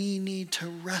that we need to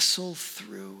wrestle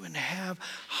through and have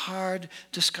hard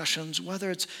discussions,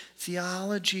 whether it's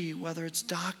theology, whether it's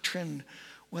doctrine,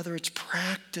 whether it's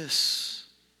practice,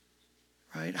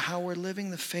 right? How we're living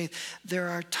the faith. There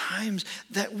are times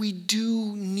that we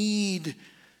do need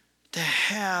to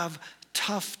have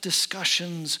tough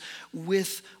discussions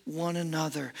with one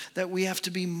another, that we have to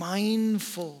be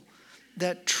mindful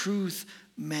that truth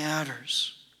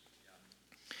matters.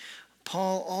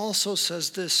 Paul also says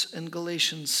this in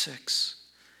Galatians 6.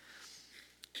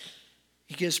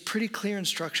 He gives pretty clear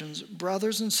instructions.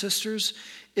 Brothers and sisters,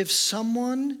 if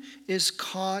someone is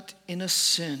caught in a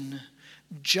sin,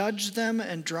 judge them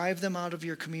and drive them out of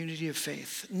your community of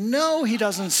faith. No, he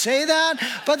doesn't say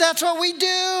that, but that's what we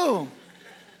do.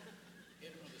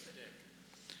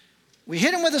 We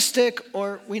hit them with a stick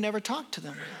or we never talk to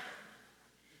them.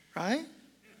 Right?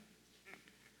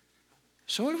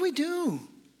 So what do we do?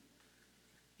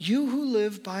 You who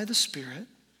live by the Spirit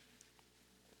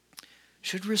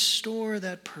should restore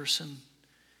that person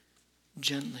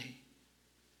gently.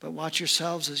 But watch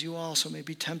yourselves as you also may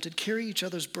be tempted. Carry each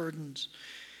other's burdens,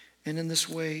 and in this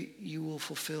way you will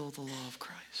fulfill the law of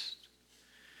Christ.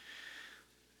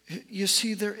 You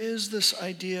see, there is this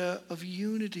idea of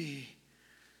unity,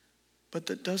 but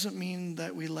that doesn't mean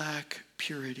that we lack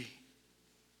purity.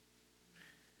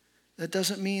 That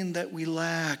doesn't mean that we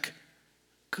lack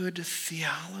good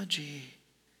theology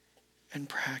and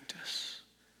practice.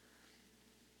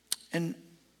 And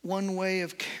one way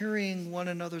of carrying one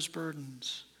another's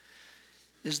burdens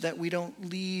is that we don't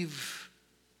leave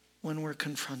when we're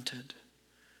confronted.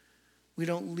 We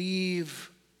don't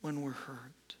leave when we're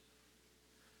hurt.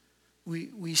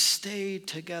 We stay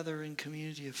together in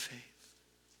community of faith.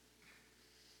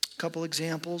 A couple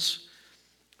examples.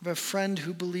 I have a friend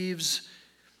who believes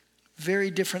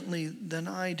very differently than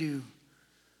I do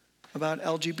about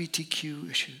LGBTQ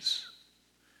issues.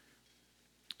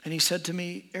 And he said to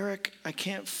me, Eric, I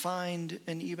can't find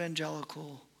an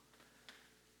evangelical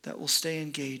that will stay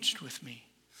engaged with me.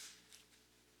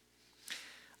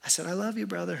 I said, I love you,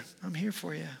 brother. I'm here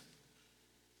for you.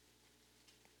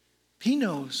 He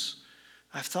knows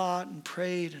I've thought and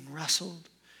prayed and wrestled.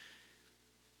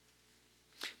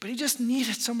 But he just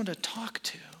needed someone to talk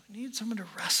to. He needed someone to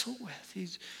wrestle with.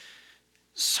 He's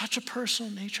such a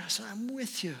personal nature. I said, I'm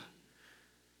with you.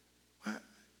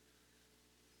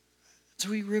 So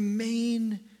we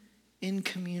remain in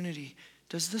community.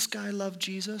 Does this guy love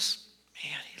Jesus?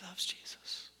 Man, he loves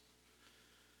Jesus.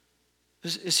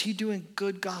 Is he doing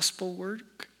good gospel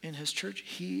work in his church?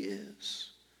 He is.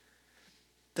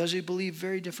 Does he believe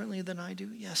very differently than I do?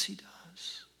 Yes, he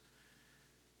does.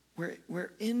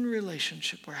 We're in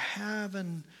relationship. We're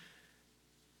having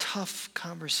tough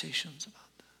conversations about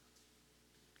that.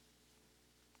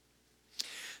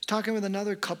 I was talking with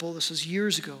another couple, this was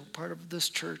years ago, part of this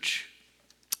church.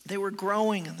 They were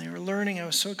growing and they were learning. I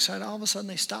was so excited. All of a sudden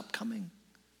they stopped coming.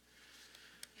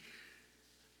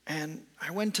 And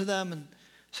I went to them and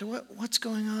said, what's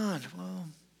going on? Well,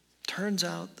 turns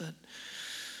out that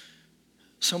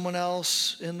someone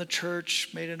else in the church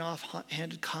made an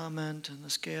offhanded comment, and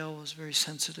this gal was very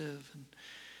sensitive, and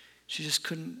she just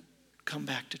couldn't come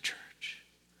back to church.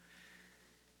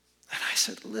 And I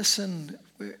said, listen,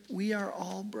 we are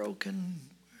all broken.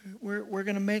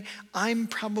 I'm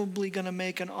probably going to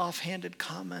make an offhanded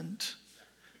comment.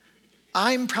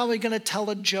 I'm probably going to tell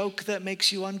a joke that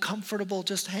makes you uncomfortable.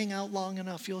 Just hang out long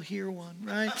enough, you'll hear one,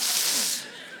 right?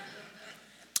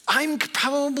 I'm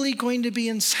probably going to be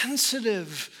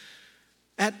insensitive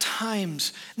at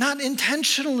times, not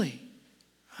intentionally,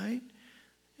 right?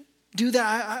 Do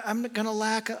that. I'm going to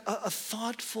lack a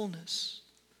thoughtfulness.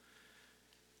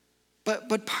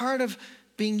 But part of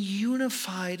being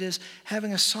unified is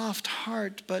having a soft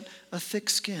heart but a thick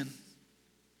skin.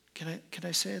 Can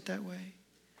I say it that way?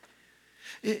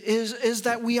 Is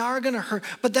that we are going to hurt,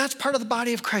 but that's part of the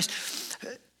body of Christ.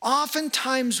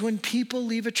 Oftentimes when people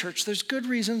leave a church, there's good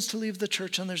reasons to leave the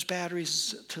church and there's bad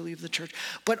reasons to leave the church.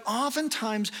 But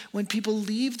oftentimes when people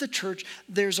leave the church,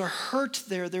 there's a hurt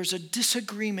there, there's a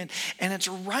disagreement. And it's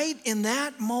right in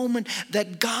that moment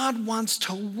that God wants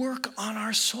to work on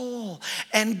our soul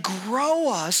and grow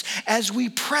us as we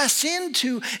press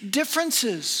into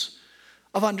differences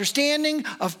of understanding,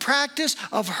 of practice,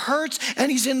 of hurts, and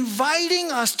he's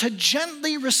inviting us to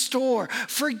gently restore,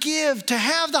 forgive, to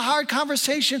have the hard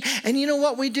conversation. And you know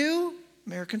what we do,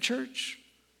 American church?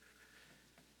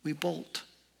 We bolt.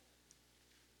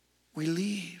 We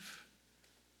leave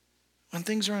when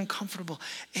things are uncomfortable.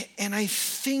 And I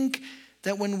think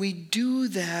that when we do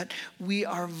that, we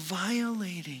are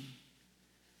violating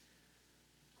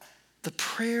the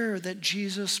prayer that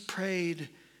Jesus prayed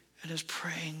and is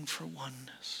praying for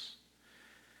oneness.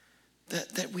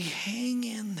 That we hang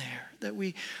in there, that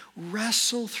we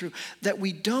wrestle through, that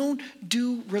we don't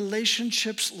do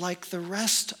relationships like the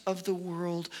rest of the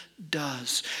world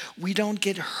does. We don't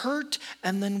get hurt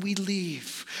and then we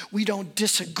leave. We don't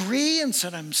disagree and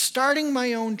said, I'm starting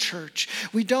my own church.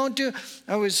 We don't do,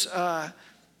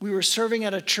 we were serving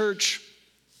at a church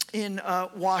in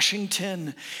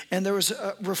Washington, and there was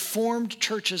Reformed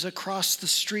churches across the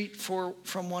street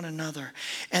from one another.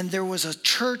 And there was a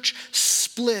church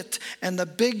split, and the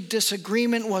big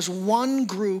disagreement was one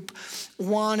group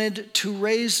wanted to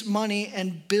raise money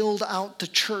and build out the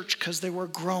church because they were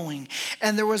growing.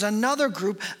 And there was another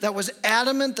group that was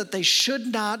adamant that they should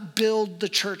not build the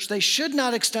church. They should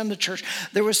not extend the church.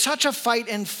 There was such a fight,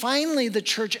 and finally the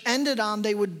church ended on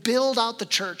they would build out the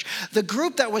church. The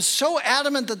group that was so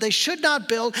adamant that they should not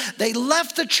build, they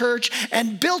left the church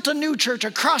and built a new church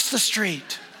across the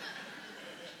street.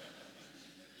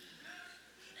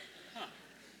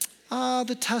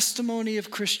 The testimony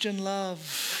of Christian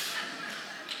love.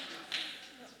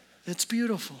 It's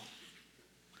beautiful.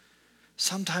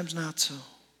 Sometimes not so,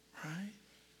 right?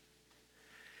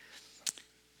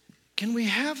 Can we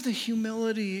have the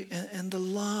humility and the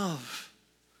love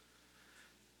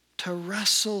to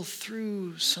wrestle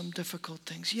through some difficult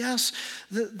things? Yes,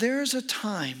 there's a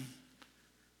time.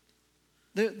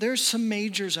 There's some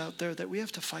majors out there that we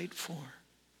have to fight for.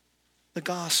 The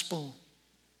gospel,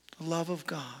 the love of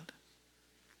God,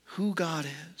 who God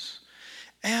is.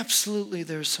 Absolutely,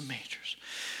 there's some majors.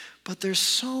 But there's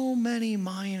so many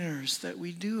minors that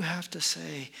we do have to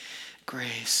say,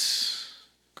 grace,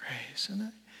 grace,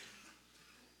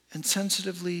 and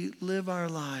sensitively live our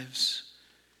lives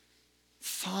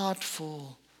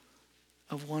thoughtful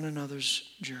of one another's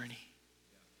journey.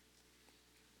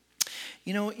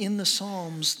 You know, in the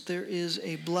Psalms, there is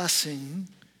a blessing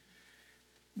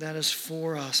that is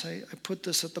for us. I put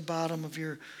this at the bottom of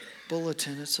your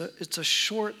bulletin. It's a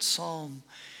short psalm,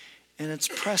 and it's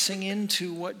pressing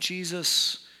into what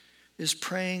Jesus is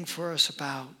praying for us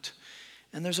about.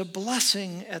 And there's a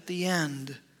blessing at the end.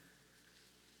 It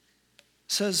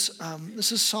says,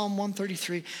 this is Psalm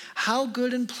 133, how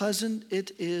good and pleasant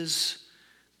it is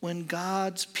when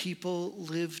God's people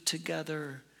live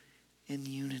together in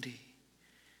unity.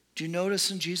 Do you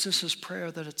notice in Jesus'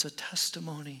 prayer that it's a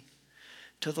testimony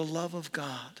to the love of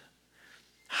God?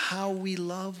 How we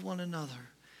love one another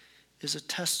is a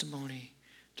testimony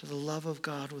to the love of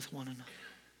God with one another.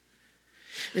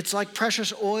 It's like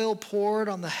precious oil poured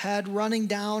on the head, running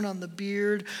down on the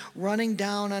beard, running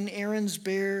down on Aaron's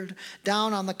beard,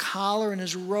 down on the collar in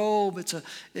his robe.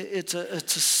 It's a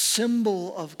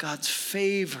symbol of God's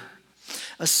favor,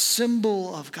 a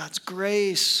symbol of God's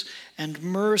grace and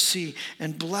mercy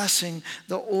and blessing,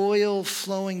 the oil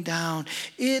flowing down.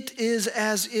 It is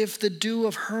as if the dew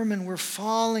of Hermon were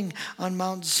falling on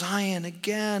Mount Zion.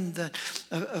 Again,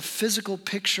 a physical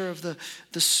picture of the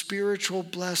spiritual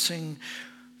blessing.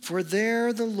 For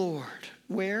there the Lord,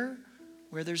 where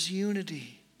there's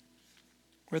unity,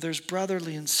 where there's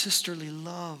brotherly and sisterly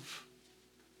love,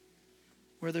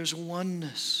 where there's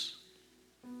oneness,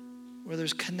 where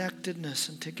there's connectedness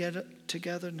and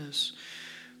togetherness.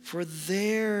 For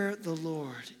there the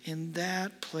Lord, in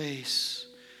that place,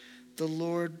 the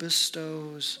Lord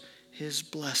bestows his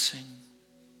blessing,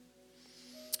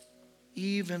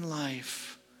 even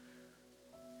life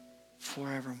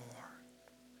forevermore.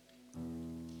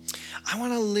 I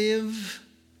want to live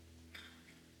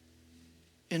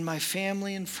in my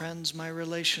family and friends, my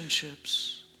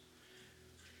relationships,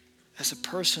 as a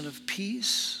person of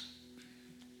peace,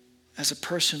 as a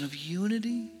person of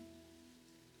unity,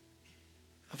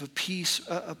 of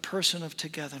a person of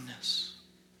togetherness.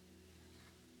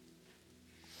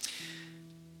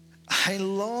 I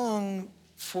long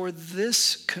for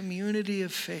this community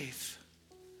of faith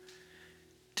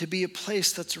to be a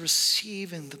place that's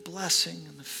receiving the blessing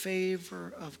and the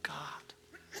favor of God.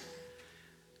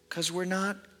 Because we're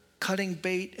not cutting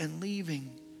bait and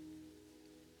leaving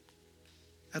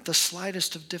at the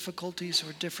slightest of difficulties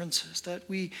or differences, that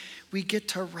we get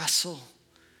to wrestle,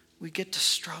 we get to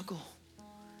struggle.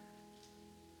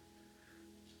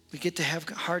 We get to have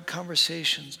hard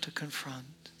conversations to confront.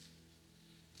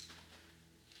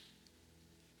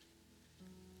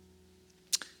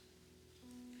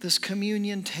 This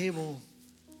communion table,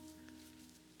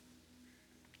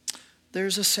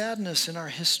 there's a sadness in our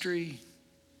history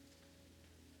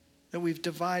that we've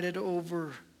divided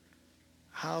over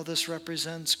how this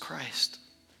represents Christ.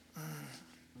 I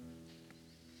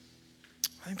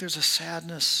think there's a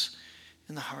sadness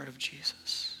in the heart of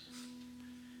Jesus.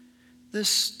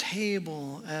 This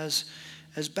table, as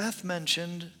Beth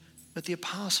mentioned, But the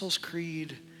Apostles'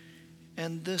 Creed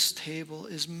and this table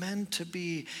is meant to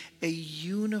be a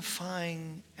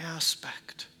unifying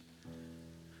aspect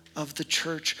of the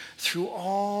church through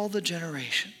all the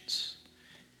generations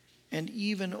and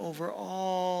even over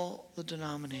all the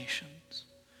denominations.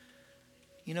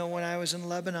 You know, when I was in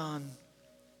Lebanon,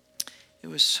 it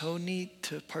was so neat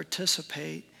to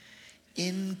participate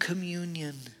in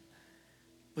communion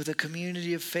with a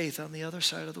community of faith on the other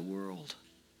side of the world.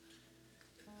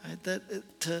 Right?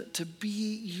 To be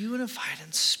unified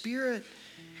in spirit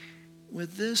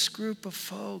with this group of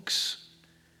folks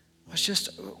was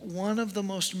just one of the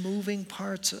most moving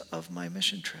parts of my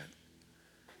mission trip.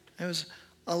 I was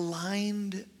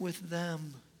aligned with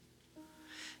them.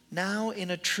 Now,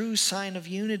 in a true sign of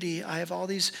unity, I have all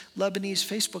these Lebanese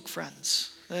Facebook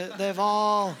friends. They've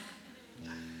all...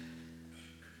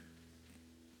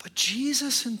 But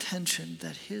Jesus intentioned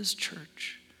that his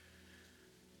church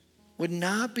would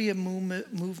not be a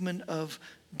movement of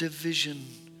division,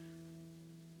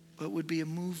 but would be a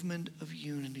movement of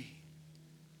unity.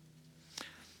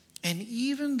 And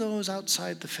even those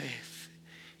outside the faith,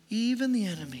 even the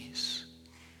enemies,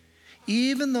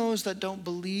 even those that don't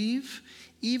believe,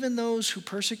 even those who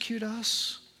persecute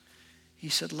us, he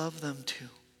said, love them too.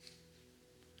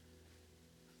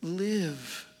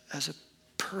 Live as a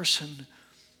person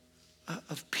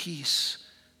of peace,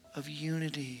 of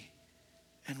unity,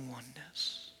 and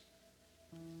oneness.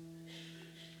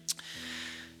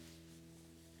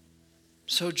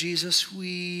 So, Jesus,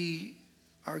 we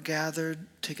are gathered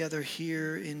together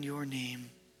here in your name.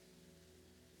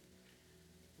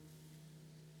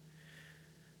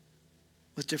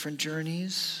 With different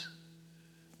journeys,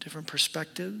 different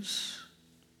perspectives,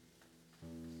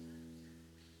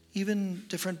 even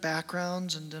different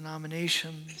backgrounds and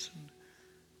denominations and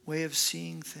way of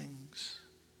seeing things.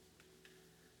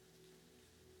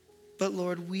 But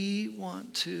Lord, we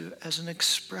want to, as an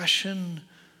expression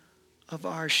of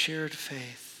our shared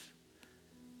faith,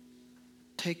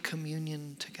 take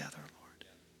communion together,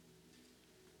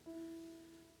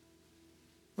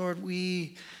 Lord.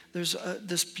 Lord, there's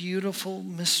this beautiful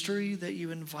mystery that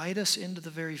you invite us into the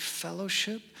very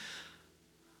fellowship,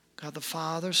 God the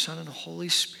Father, Son, and Holy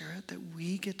Spirit, that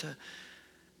we get to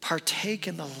partake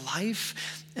in the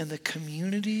life and the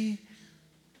community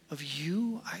of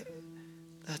you.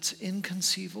 That's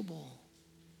inconceivable.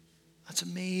 That's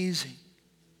amazing.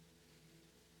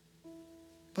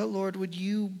 But Lord, would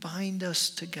you bind us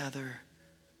together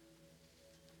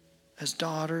as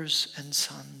daughters and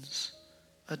sons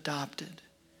adopted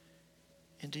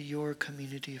into your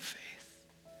community of faith,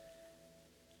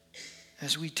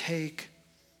 as we take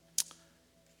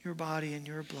your body and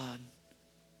your blood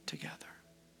together.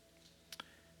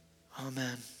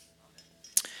 Amen.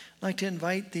 I'd like to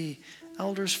invite the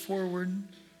elders forward.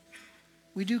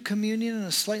 We do communion in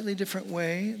a slightly different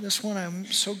way. This one, I'm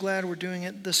so glad we're doing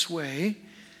it this way.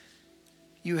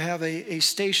 You have a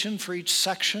station for each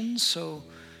section, so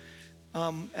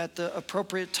at the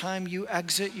appropriate time, you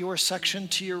exit your section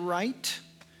to your right.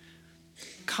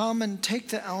 Come and take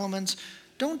the elements.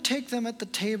 Don't take them at the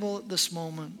table at this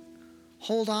moment.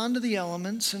 Hold on to the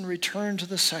elements and return to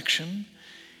the section.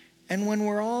 And when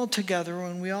we're all together,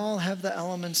 when we all have the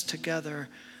elements together,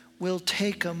 we'll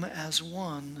take them as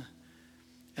one,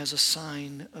 as a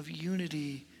sign of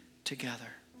unity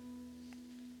together.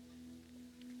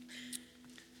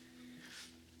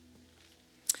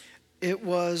 It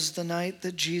was the night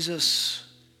that Jesus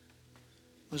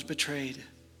was betrayed.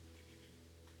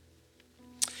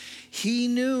 He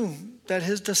knew that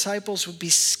his disciples would be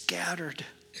scattered.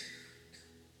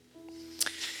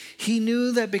 He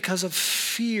knew that because of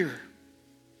fear,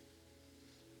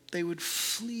 they would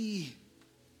flee.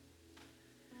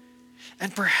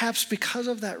 And perhaps because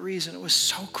of that reason, it was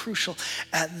so crucial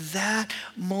at that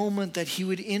moment that he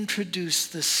would introduce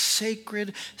the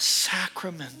sacred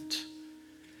sacrament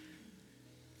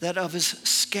that of his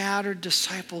scattered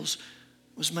disciples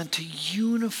was meant to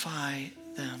unify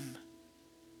them.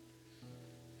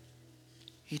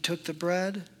 He took the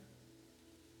bread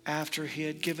after he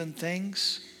had given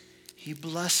thanks. He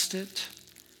blessed it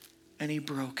and he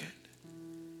broke it.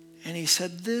 And he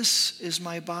said, "This is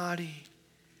my body,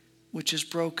 which is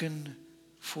broken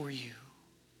for you.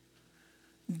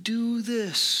 Do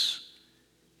this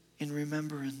in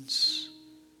remembrance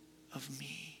of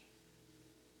me."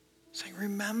 Saying,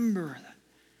 remember that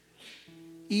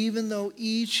even though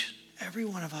every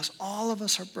one of us, all of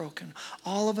us are broken,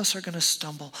 all of us are going to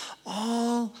stumble,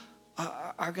 all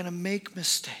are going to make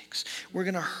mistakes, we're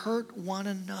going to hurt one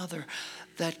another,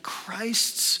 that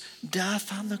Christ's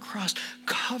death on the cross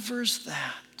covers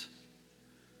that.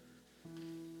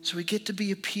 So we get to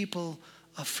be a people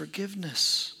of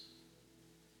forgiveness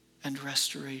and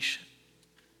restoration.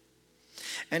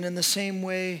 And in the same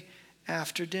way,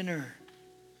 after dinner,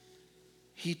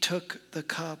 he took the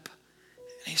cup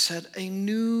and he said, a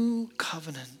new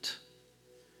covenant,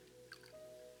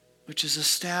 which is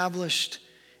established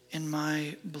in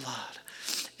my blood.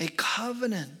 A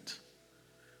covenant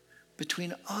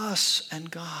between us and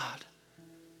God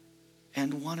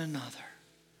and one another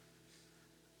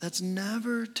that's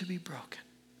never to be broken.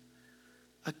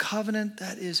 A covenant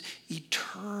that is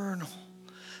eternal,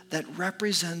 that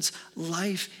represents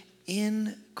life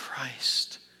in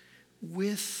Christ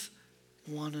with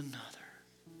one another.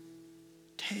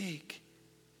 Take,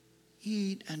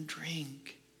 eat, and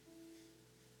drink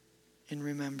in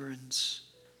remembrance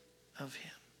of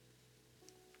him.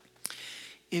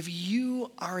 If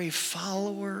you are a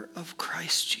follower of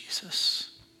Christ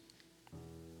Jesus,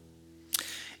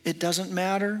 it doesn't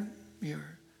matter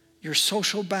your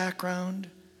social background,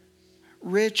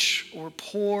 rich or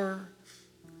poor,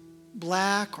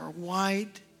 black or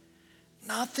white,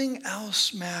 nothing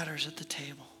else matters at the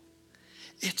table.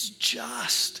 It's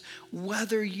just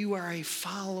whether you are a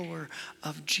follower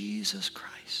of Jesus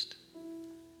Christ.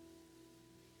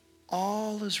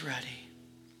 All is ready.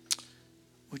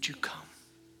 Would you come?